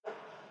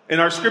In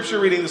our scripture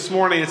reading this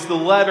morning, it's the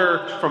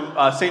letter from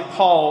St.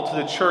 Paul to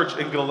the church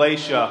in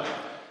Galatia.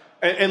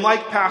 And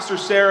like Pastor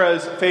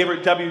Sarah's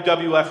favorite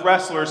WWF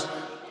wrestlers,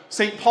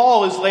 St.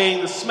 Paul is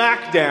laying the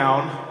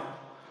smackdown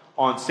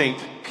on St.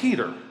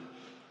 Peter.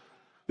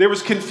 There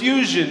was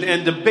confusion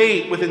and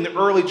debate within the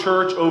early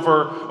church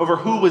over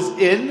who was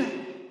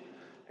in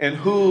and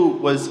who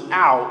was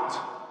out,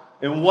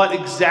 and what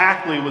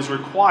exactly was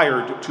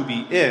required to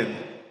be in.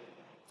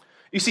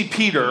 You see,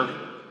 Peter,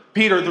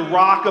 the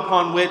rock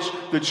upon which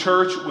the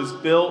church was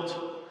built,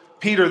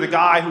 Peter, the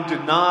guy who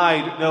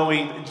denied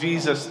knowing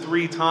Jesus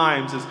 3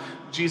 times as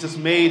Jesus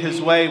made his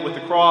way with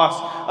the cross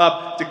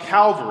up to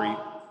Calvary,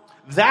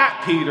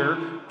 that Peter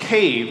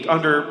caved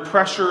under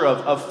pressure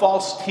of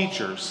false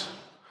teachers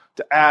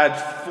to add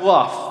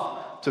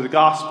fluff to the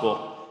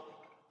gospel.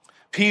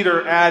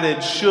 Peter added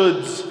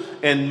shoulds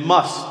and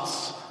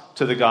musts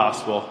to the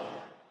gospel.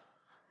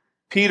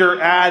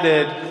 Peter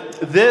added,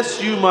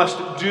 "This you must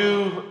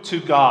do to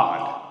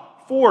God,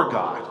 for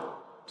God,"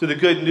 to the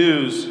good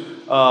news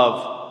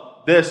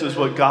of this is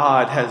what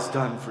God has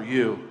done for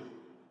you.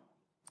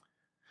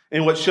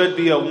 And what should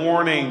be a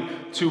warning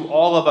to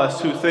all of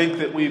us who think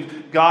that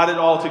we've got it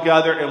all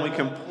together and we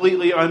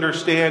completely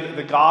understand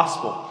the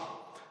gospel.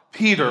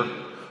 Peter,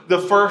 the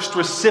first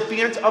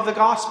recipient of the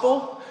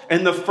gospel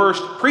and the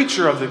first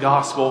preacher of the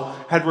gospel,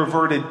 had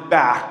reverted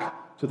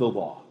back to the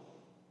law.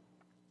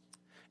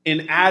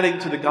 In adding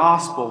to the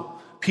gospel,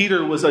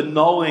 Peter was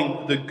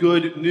annulling the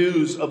good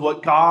news of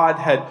what God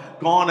had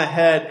gone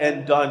ahead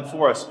and done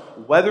for us,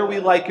 whether we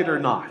like it or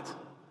not,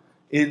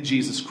 in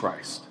Jesus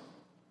Christ.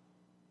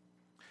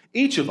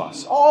 Each of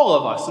us, all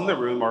of us in the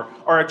room,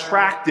 are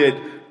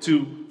attracted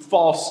to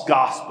false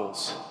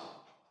gospels.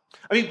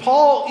 I mean,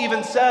 Paul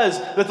even says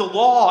that the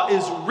law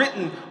is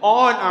written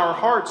on our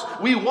hearts.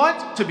 We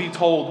want to be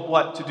told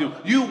what to do.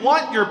 You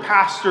want your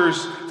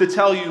pastors to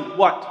tell you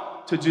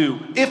what to do,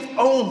 if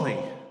only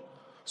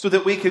so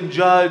that we can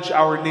judge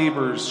our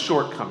neighbor's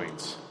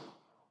shortcomings.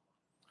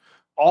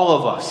 All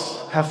of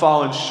us have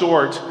fallen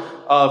short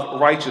of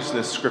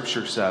righteousness,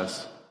 Scripture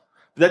says.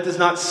 But that does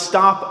not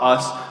stop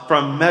us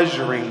from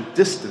measuring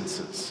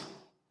distances,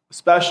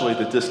 especially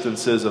the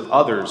distances of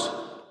others'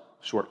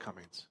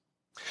 shortcomings.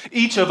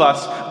 Each of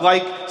us,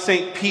 like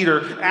St.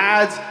 Peter,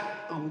 adds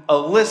a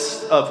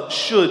list of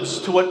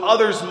shoulds to what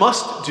others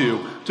must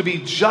do to be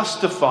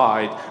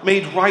justified,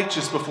 made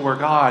righteous before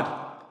God.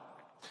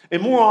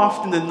 And more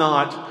often than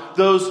not,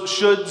 those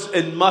shoulds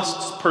and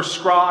musts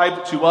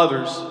prescribed to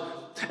others,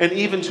 and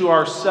even to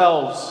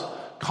ourselves,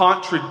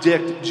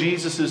 contradict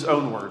Jesus'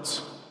 own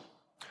words.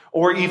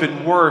 Or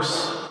even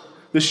worse,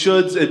 the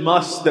shoulds and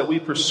musts that we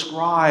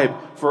prescribe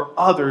for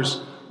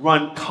others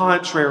run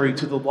contrary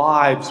to the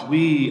lives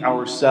we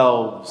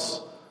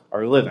ourselves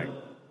are living.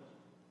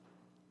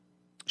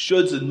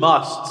 Shoulds and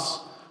musts,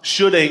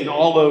 shoulding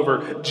all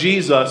over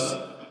Jesus,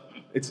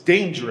 it's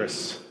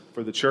dangerous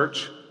for the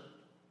church.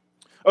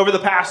 Over the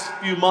past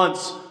few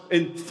months,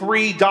 in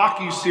 3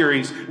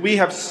 docuseries, we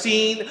have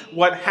seen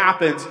what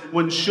happens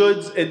when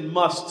shoulds and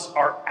musts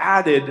are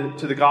added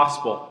to the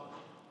gospel.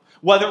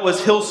 Whether it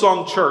was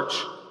Hillsong Church,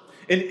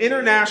 an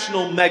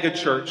international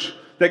megachurch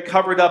that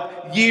covered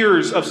up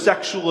years of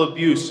sexual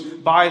abuse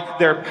by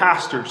their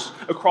pastors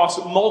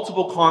across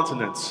multiple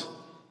continents,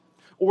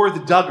 or the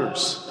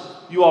Duggars.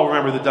 You all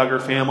remember the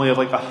Duggar family of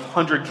like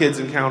 100 kids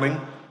and counting.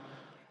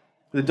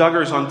 The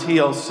Duggars on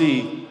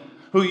TLC,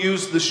 who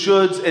used the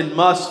shoulds and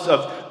musts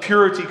of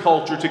purity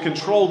culture to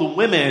control the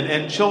women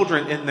and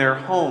children in their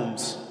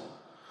homes.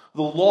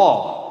 The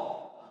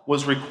law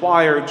was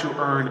required to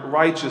earn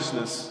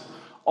righteousness.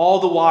 All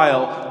the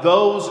while,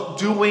 those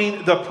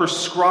doing the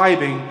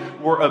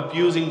prescribing were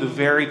abusing the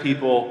very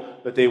people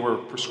that they were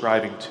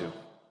prescribing to.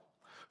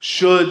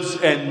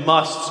 Shoulds and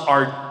musts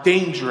are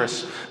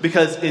dangerous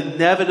because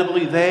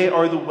inevitably they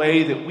are the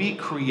way that we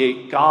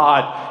create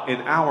God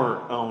in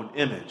our own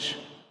image,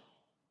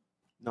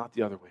 not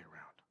the other way around.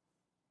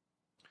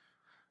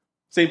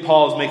 St.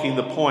 Paul is making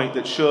the point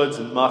that shoulds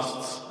and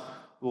musts,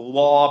 the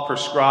law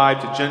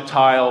prescribed to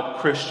Gentile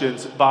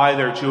Christians by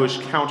their Jewish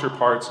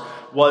counterparts,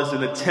 was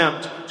an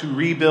attempt to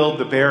rebuild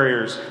the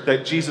barriers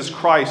that Jesus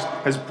Christ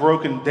has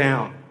broken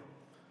down.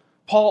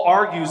 Paul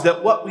argues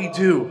that what we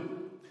do,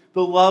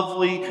 the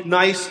lovely,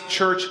 nice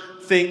church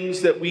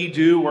things that we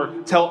do or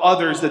tell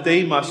others that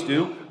they must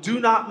do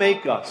not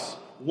make us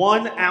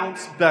 1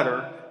 ounce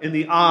better in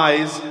the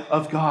eyes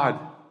of God.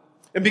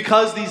 And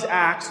because these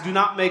acts do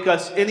not make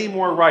us any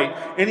more right,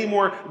 any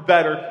more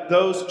better,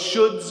 those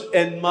shoulds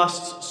and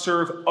musts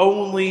serve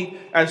only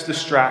as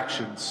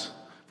distractions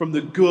from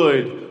the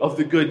good of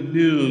the good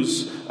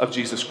news of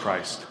Jesus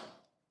Christ.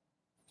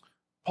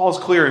 Paul's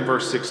clear in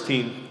verse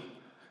 16.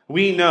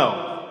 We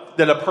know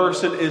that a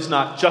person is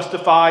not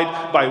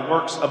justified by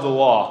works of the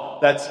law.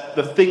 That's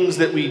the things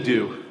that we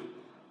do,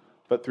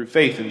 but through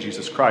faith in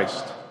Jesus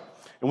Christ.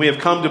 And we have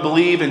come to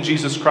believe in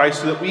Jesus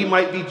Christ so that we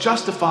might be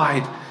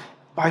justified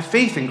by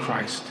faith in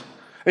Christ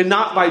and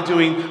not by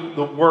doing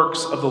the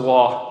works of the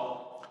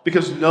law,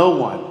 because no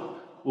one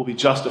will be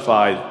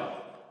justified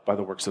by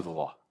the works of the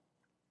law.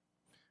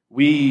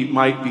 we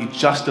might be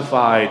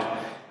justified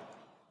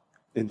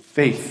in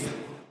faith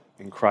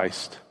in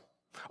Christ.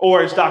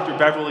 Or as Dr.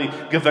 Beverly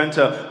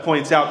Gaventa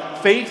points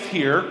out, faith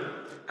here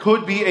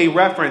could be a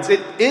reference.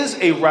 It is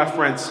a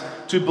reference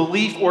to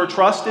belief or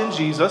trust in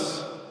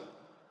Jesus,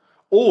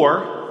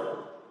 or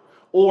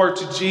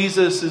to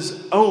Jesus'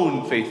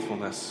 own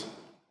faithfulness.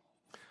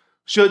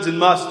 Shoulds and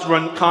musts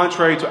run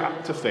contrary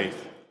to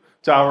faith,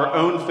 to our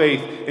own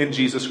faith in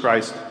Jesus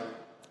Christ,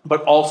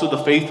 but also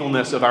the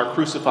faithfulness of our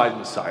crucified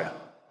Messiah.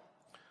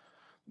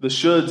 The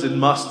shoulds and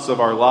musts of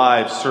our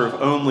lives serve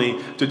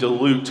only to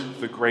dilute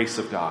the grace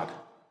of God.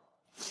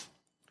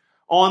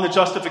 On the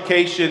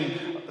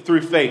justification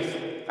through faith,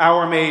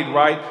 our made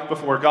right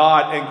before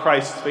God and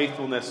Christ's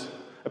faithfulness,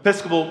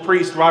 Episcopal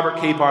priest Robert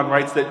Capon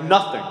writes that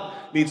nothing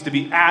needs to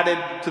be added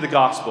to the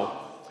gospel.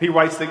 He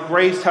writes that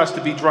grace has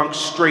to be drunk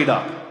straight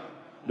up.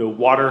 No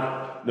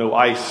water, no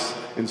ice,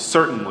 and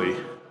certainly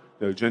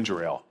no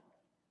ginger ale.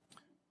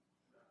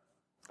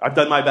 I've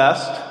done my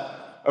best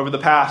over the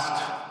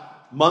past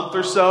month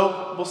or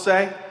so, we'll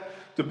say,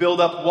 to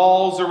build up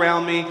walls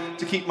around me,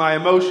 to keep my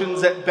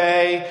emotions at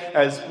bay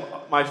as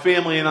my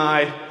family and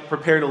I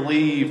prepare to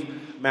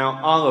leave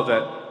Mount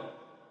Olivet.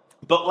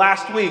 But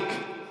last week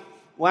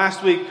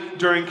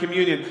during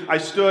communion, I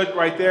stood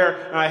right there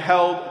and I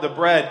held the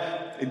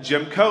bread, and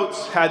Jim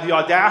Coates had the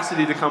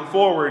audacity to come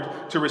forward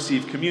to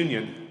receive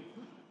communion.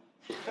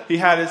 He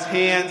had his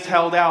hands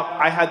held out.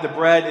 I had the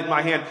bread in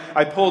my hand.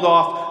 I pulled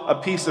off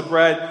a piece of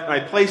bread and I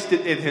placed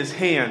it in his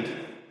hand.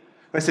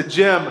 I said,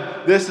 Jim,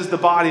 this is the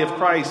body of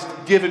Christ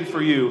given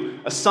for you,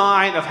 a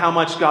sign of how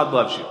much God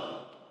loves you.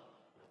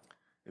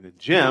 And then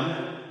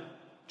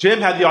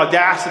Jim had the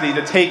audacity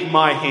to take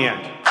my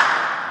hand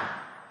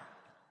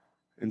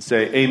and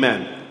say,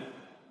 Amen.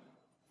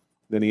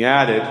 Then he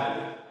added,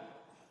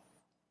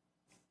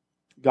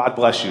 God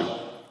bless you,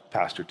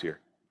 Pastor Tier.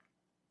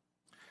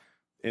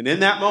 And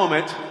in that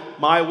moment,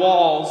 my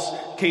walls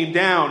came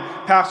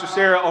down. Pastor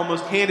Sarah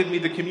almost handed me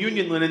the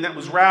communion linen that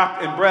was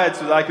wrapped in bread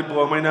so that I could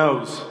blow my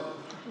nose.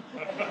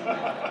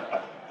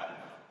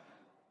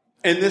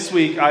 And this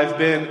week, I've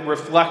been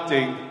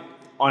reflecting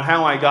on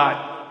how I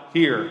got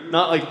here.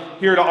 Not like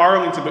here to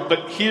Arlington,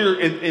 but here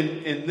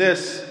in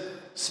this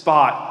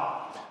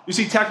spot. You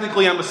see,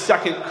 technically, I'm a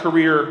second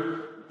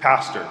career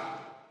pastor.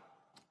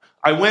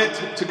 I went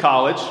to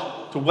college,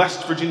 to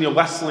West Virginia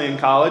Wesleyan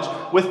College,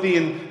 with the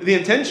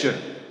intention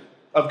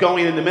of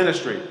going into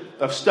ministry,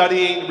 of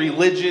studying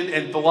religion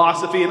and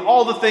philosophy and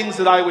all the things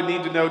that I would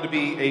need to know to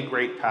be a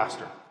great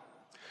pastor.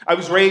 I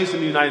was raised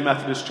in the United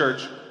Methodist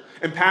Church,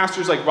 and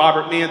pastors like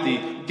Robert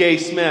Manthe, Gay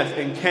Smith,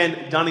 and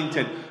Ken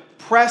Dunnington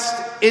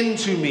pressed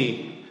into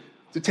me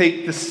to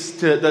take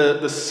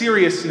the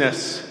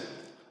seriousness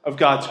of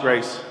God's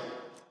grace.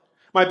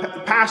 My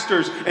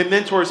pastors and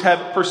mentors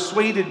have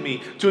persuaded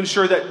me to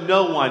ensure that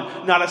no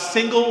one, not a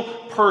single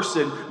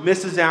person,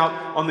 misses out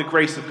on the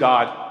grace of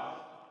God.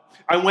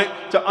 I went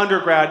to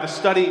undergrad to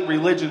study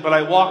religion, but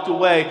I walked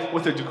away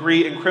with a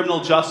degree in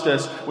criminal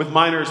justice with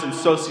minors in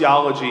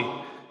sociology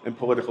and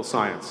political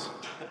science.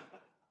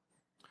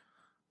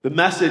 The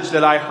message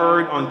that I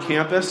heard on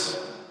campus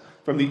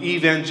from the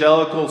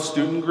evangelical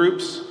student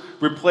groups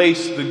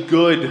replaced the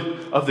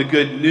good of the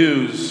good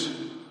news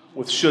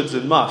with shoulds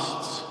and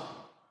musts,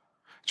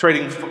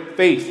 trading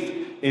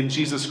faith in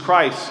Jesus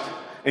Christ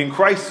and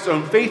Christ's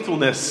own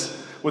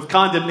faithfulness with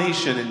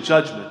condemnation and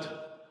judgment.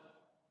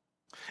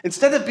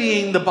 Instead of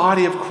being the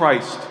body of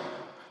Christ,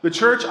 the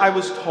church, I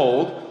was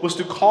told, was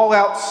to call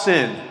out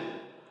sin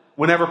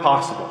whenever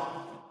possible.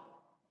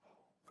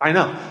 I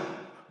know.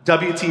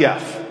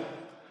 WTF.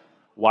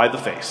 Why the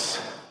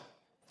face?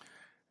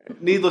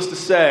 Needless to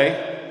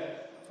say,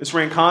 this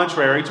ran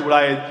contrary to what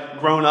I had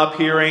grown up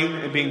hearing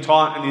and being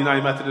taught in the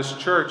United Methodist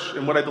Church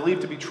and what I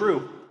believed to be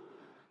true.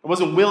 I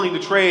wasn't willing to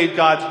trade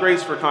God's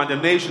grace for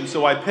condemnation,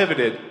 so I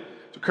pivoted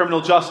to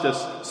criminal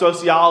justice,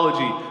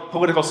 sociology,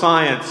 political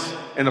science,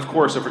 and of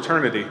course, a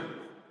fraternity.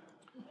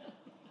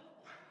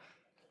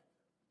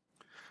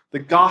 The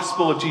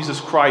gospel of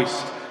Jesus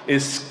Christ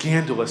is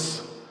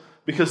scandalous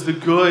because the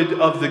good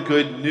of the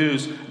good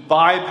news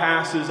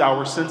bypasses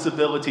our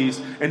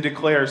sensibilities and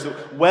declares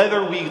that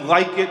whether we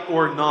like it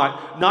or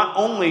not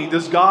only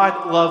does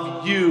God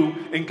love you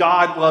and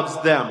God loves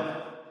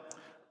them,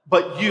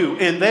 but you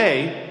and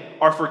they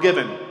are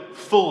forgiven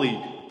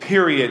fully,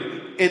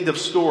 period, end of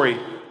story.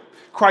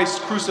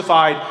 Christ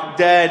crucified,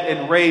 dead,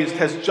 and raised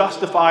has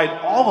justified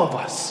all of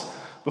us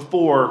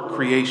before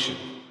creation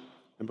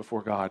and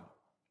before God.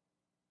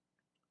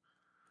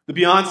 The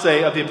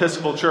Beyonce of the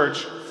Episcopal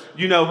Church,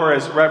 you know her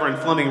as Reverend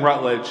Fleming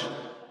Rutledge.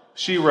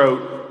 She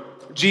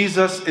wrote,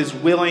 Jesus is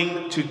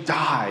willing to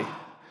die,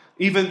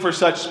 even for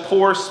such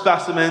poor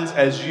specimens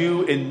as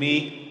you and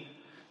me,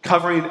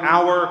 covering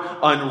our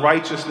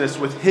unrighteousness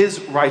with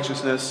his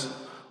righteousness,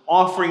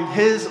 offering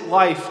his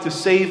life to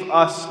save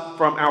us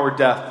from our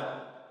death.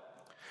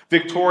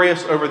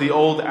 Victorious over the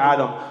old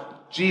Adam,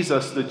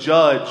 Jesus, the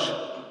judge,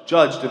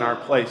 judged in our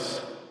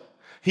place.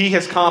 He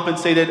has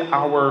compensated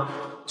our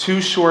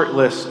too short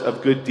list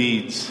of good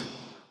deeds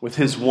with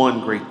his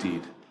one great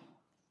deed.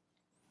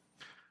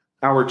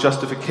 our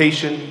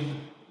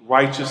justification,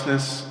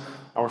 righteousness,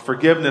 our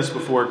forgiveness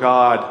before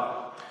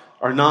God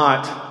are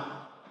not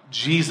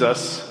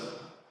Jesus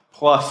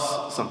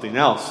plus something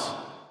else.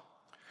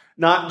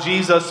 Not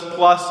Jesus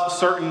plus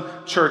certain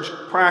church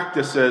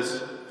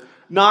practices.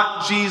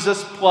 Not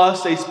Jesus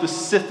plus a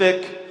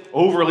specific,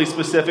 overly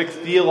specific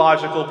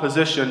theological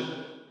position.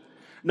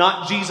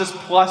 Not Jesus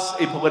plus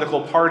a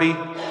political party.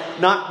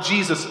 Not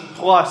Jesus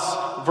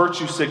plus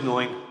virtue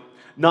signaling.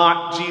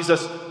 Not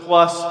Jesus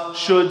plus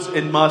shoulds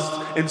and musts.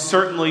 And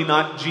certainly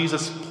not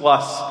Jesus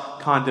plus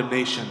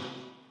condemnation.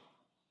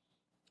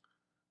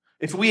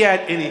 If we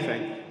add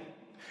anything,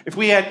 if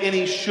we add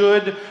any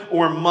should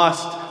or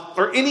must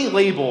or any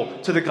label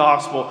to the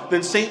gospel,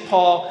 then St.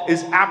 Paul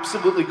is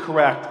absolutely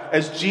correct,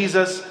 as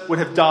Jesus would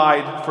have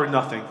died for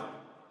nothing.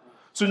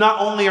 So not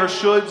only are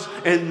shoulds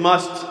and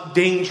musts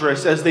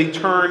dangerous as they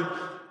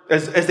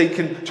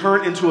can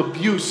turn into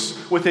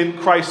abuse within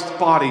Christ's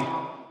body,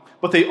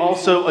 but they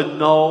also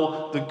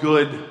annul the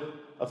good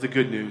of the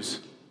good news.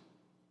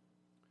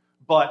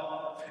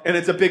 But, and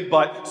it's a big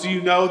but, so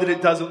you know that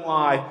it doesn't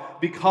lie,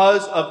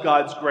 because of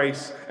God's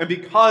grace and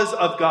because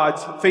of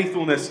God's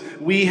faithfulness,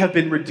 we have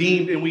been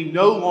redeemed and we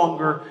no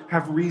longer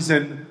have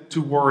reason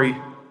to worry.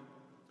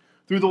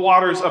 Through the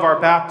waters of our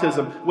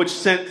baptism, which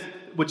sit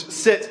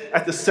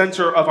at the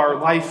center of our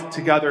life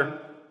together,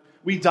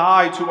 we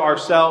die to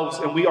ourselves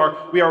and we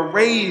are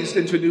raised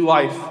into new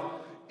life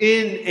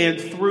in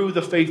and through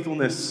the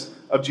faithfulness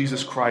of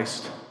Jesus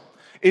Christ.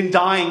 In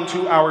dying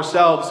to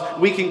ourselves,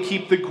 we can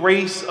keep the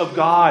grace of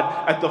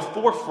God at the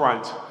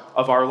forefront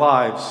of our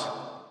lives.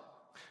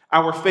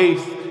 Our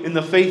faith in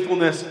the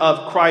faithfulness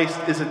of Christ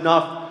is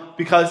enough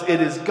because it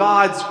is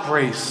God's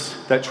grace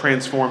that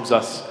transforms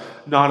us,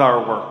 not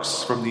our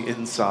works from the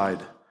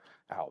inside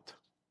out.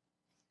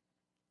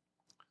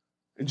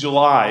 In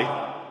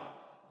July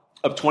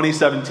of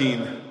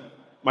 2017,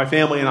 my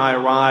family and I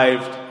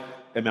arrived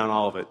at Mount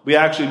Olivet. We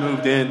actually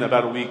moved in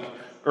about a week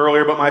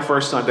earlier, but my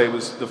first Sunday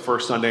was the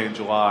first Sunday in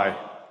July.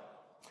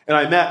 And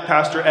I met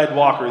Pastor Ed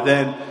Walker,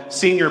 then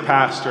senior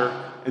pastor,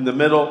 in the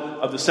middle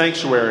of the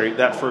sanctuary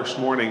that first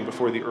morning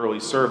before the early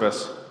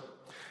service.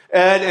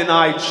 Ed and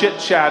I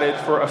chit-chatted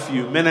for a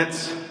few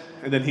minutes,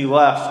 and then he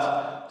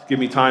left to give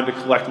me time to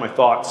collect my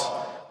thoughts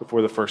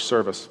before the first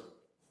service.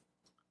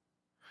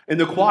 In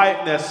the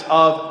quietness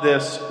of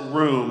this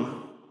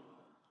room,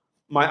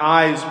 my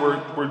eyes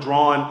were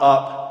drawn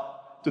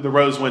up to the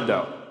rose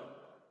window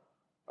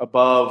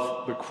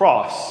above the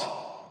cross.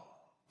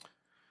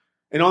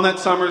 And on that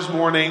summer's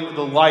morning,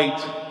 the light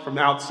from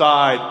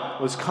outside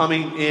was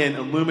coming in,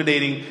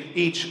 illuminating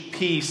each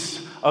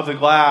piece of the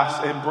glass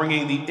and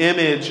bringing the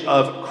image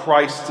of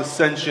Christ's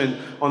ascension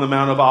on the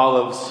Mount of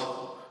Olives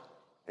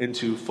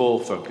into full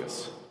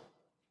focus.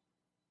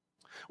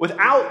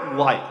 Without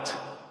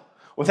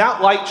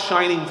light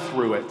shining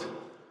through it,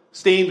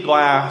 stained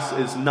glass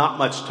is not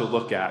much to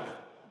look at.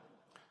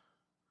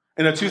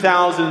 In a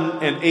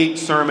 2008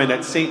 sermon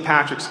at St.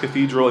 Patrick's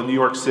Cathedral in New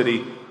York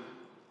City,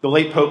 the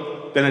late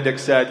Pope Benedict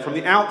said, "From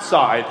the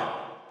outside,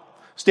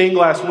 stained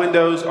glass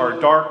windows are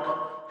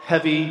dark,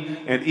 heavy,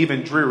 and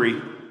even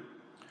dreary.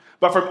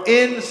 But from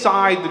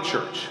inside the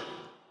church,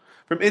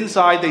 from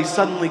inside they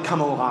suddenly come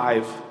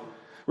alive,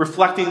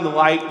 reflecting the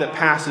light that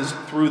passes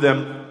through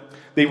them.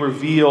 They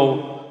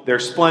reveal their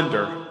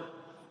splendor.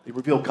 They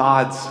reveal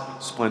God's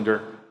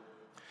splendor.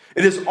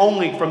 It is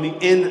only from the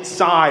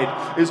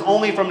inside, it is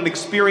only from an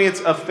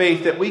experience of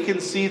faith that we can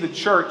see the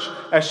church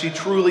as she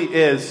truly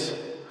is,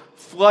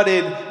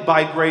 flooded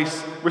by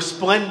grace,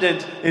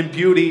 resplendent in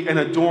beauty, and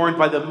adorned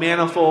by the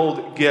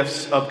manifold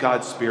gifts of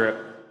God's Spirit.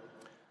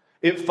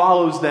 It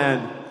follows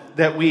then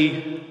that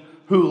we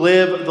who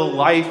live the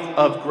life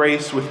of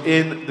grace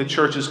within the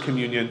church's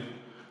communion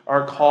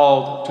are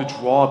called to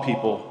draw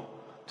people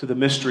to the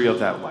mystery of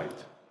that light.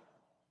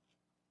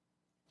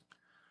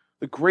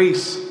 The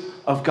grace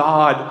of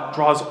God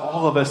draws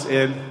all of us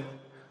in.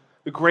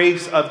 The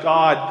grace of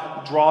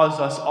God draws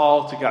us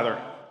all together.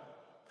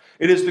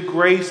 It is the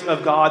grace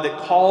of God that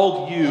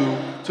called you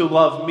to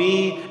love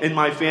me and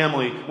my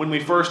family when we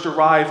first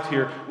arrived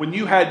here, when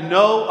you had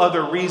no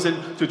other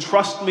reason to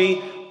trust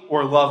me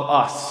or love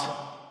us.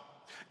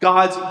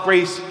 God's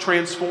grace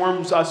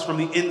transforms us from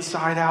the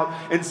inside out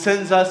and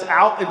sends us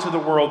out into the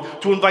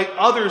world to invite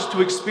others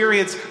to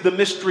experience the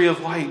mystery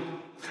of light,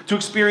 to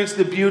experience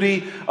the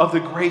beauty of the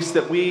grace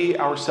that we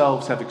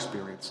ourselves have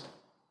experienced.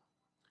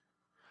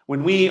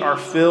 When we are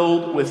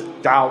filled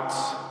with doubts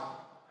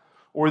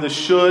or the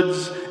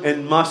shoulds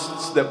and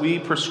musts that we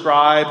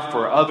prescribe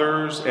for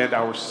others and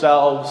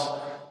ourselves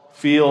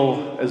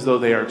feel as though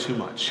they are too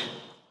much,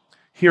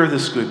 hear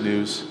this good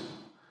news.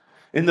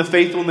 If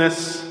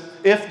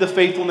the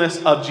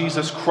faithfulness of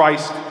Jesus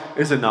Christ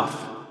is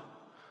enough,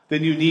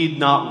 then you need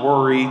not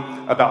worry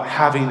about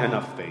having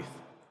enough faith.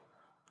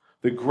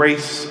 The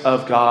grace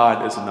of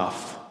God is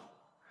enough.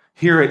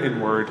 Hear it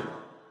in word,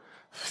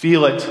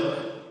 feel it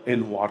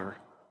in water,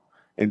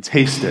 and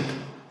taste it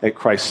at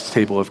Christ's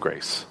table of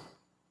grace.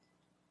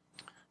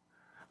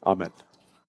 Amen.